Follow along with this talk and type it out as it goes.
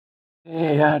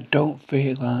Hey, I don't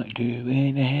feel like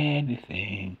doing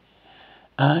anything.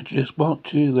 I just want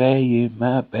to lay in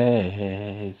my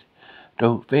bed.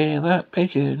 Don't feel like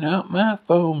picking up my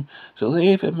phone, so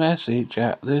leave a message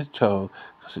at the tone.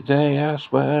 'Cause today I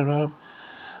swear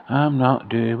I'm not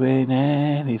doing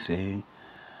anything.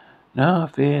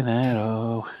 Nothing at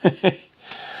all.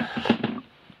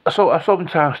 So I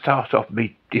sometimes start off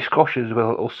my discussions with a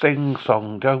little sing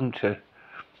song, don't I?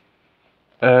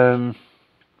 Um,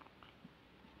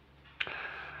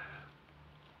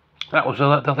 that was the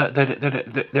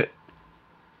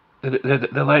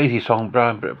lazy song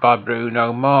by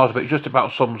Bruno Mars, but it just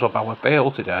about sums up how I feel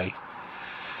today.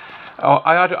 Oh,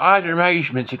 I had an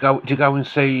arrangement to go and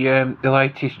see the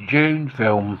latest June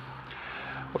film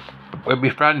with my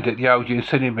friend at the Odeon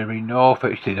Cinema in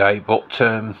Norfolk today, but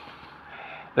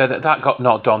that got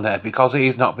knocked on there because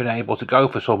he's not been able to go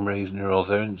for some reason or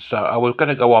other, and so I was going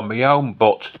to go on my own,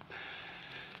 but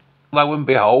lo and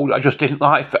behold, I just didn't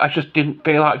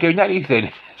feel like doing anything,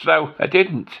 so I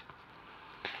didn't.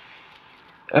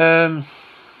 Um,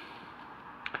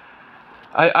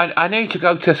 I need to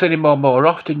go to cinema more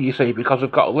often, you see, because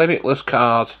I've got a limitless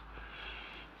card,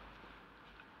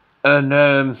 and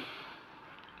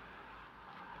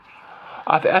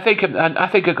I think I'm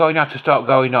going to have to start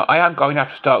going on. I am going to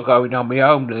have to start going on my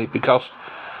own, really, because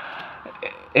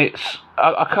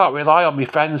I can't rely on my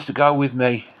friends to go with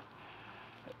me,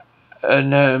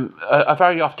 and I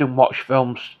very often watch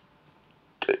films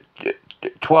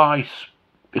twice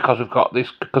because I've got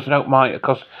this because I don't mind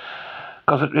because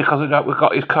we've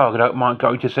got his card. I don't mind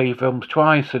going to see films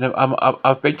twice, and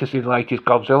I've been to see the latest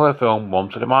Godzilla film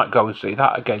once, and I might go and see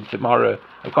that again tomorrow.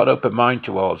 I've got an open mind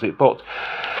towards it, but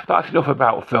that's enough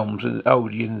about films and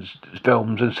Odeon's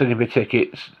films and cinema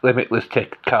tickets, limitless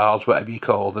ticket cards, whatever you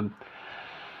call them.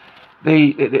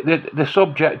 The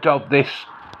subject of this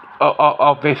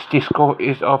discourse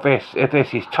is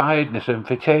tiredness and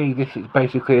fatigue. This is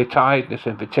basically a tiredness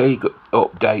and fatigue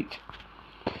update,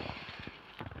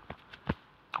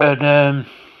 and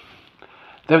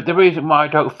the reason why I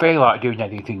don't feel like doing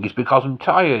anything is because I'm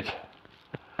tired,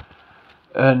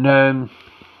 and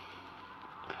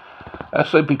I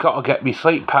simply got to get my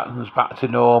sleep patterns back to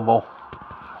normal,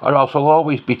 or else I'll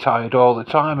always be tired all the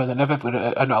time, and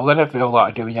I'll never feel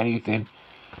like doing anything.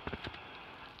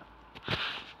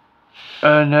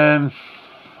 And I'm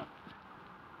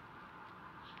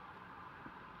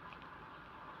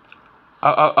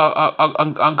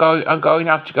going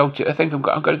to have to go to. I think I'm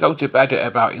going to go to bed at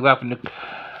about 10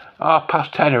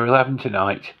 or 11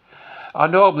 tonight. I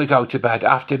normally go to bed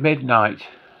after midnight.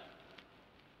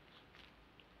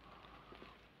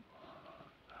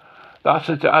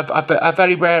 I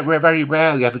very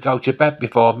rarely ever go to bed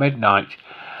before midnight.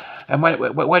 And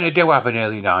when I do have an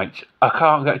early night, I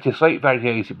can't get to sleep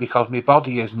very easy because my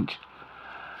body isn't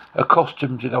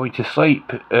accustomed to going to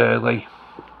sleep early.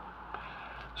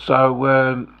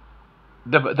 So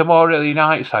the more early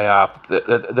nights I have,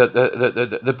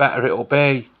 the better it'll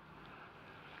be.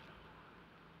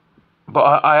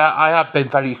 But I have been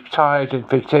very tired and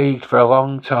fatigued for a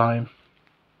long time.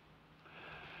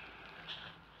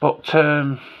 But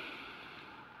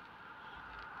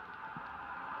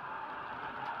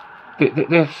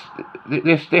this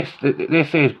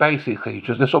is basically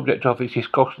just the subject of this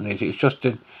discussion. It's just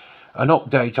an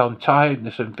update on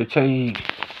tiredness and fatigue.